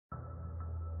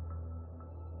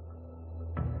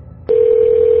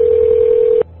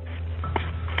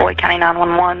Floyd County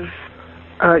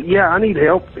 911. Yeah, I need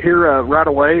help here right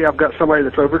away. I've got somebody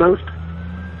that's overdosed.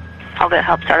 I'll get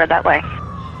help started that way.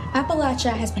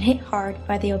 Appalachia has been hit hard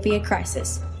by the opioid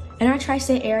crisis. In our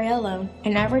tri-state area alone,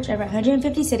 an average of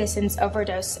 150 citizens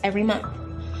overdose every month.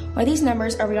 While these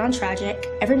numbers are beyond tragic,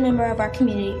 every member of our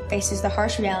community faces the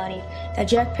harsh reality that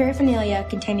drug paraphernalia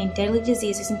containing deadly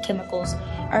diseases and chemicals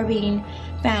are being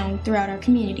found throughout our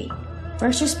community.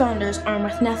 First responders, armed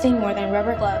with nothing more than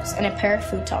rubber gloves and a pair of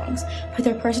food tongs, put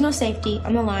their personal safety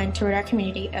on the line to rid our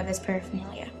community of this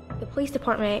paraphernalia. The police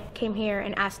department came here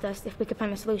and asked us if we could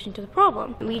find a solution to the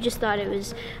problem. We just thought it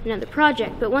was another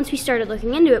project, but once we started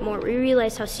looking into it more, we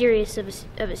realized how serious of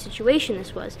a situation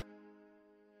this was.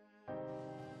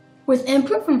 With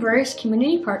input from various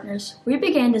community partners, we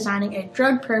began designing a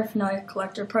drug paraphernalia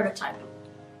collector prototype.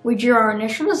 We drew our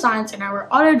initial designs in our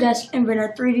Autodesk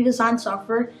Inventor 3D design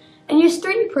software and used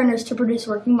 3D printers to produce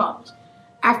working models.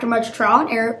 After much trial and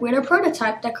error, we had a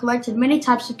prototype that collected many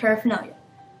types of paraphernalia.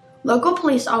 Local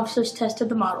police officers tested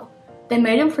the model. They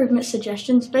made improvement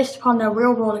suggestions based upon their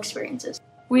real-world experiences.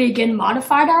 We again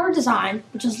modified our design,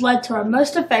 which has led to our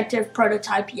most effective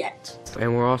prototype yet.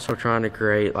 And we're also trying to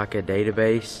create like a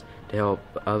database to help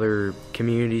other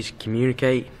communities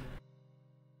communicate.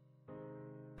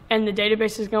 And the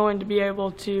database is going to be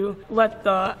able to let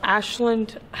the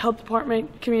Ashland Health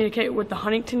Department communicate with the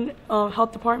Huntington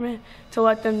Health Department to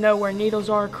let them know where needles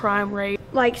are, crime rate.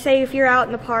 Like, say if you're out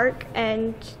in the park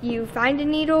and you find a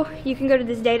needle, you can go to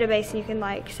this database and you can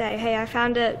like say, hey, I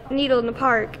found a needle in the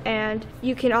park, and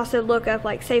you can also look up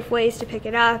like safe ways to pick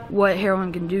it up. What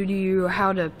heroin can do to you,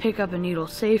 how to pick up a needle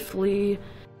safely.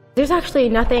 There's actually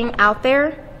nothing out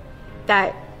there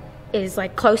that is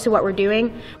like close to what we're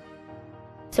doing.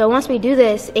 So once we do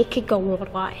this, it could go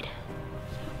worldwide.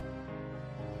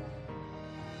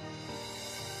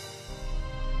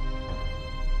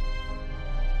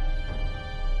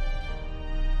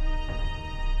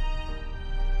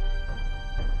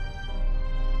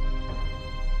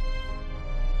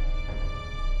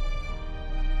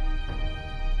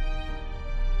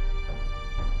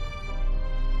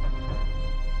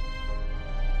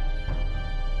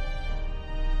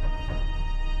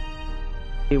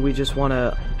 We just want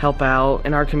to help out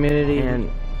in our community and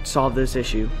solve this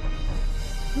issue.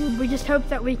 We just hope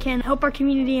that we can help our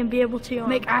community and be able to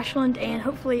make Ashland and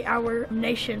hopefully our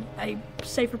nation a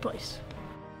safer place.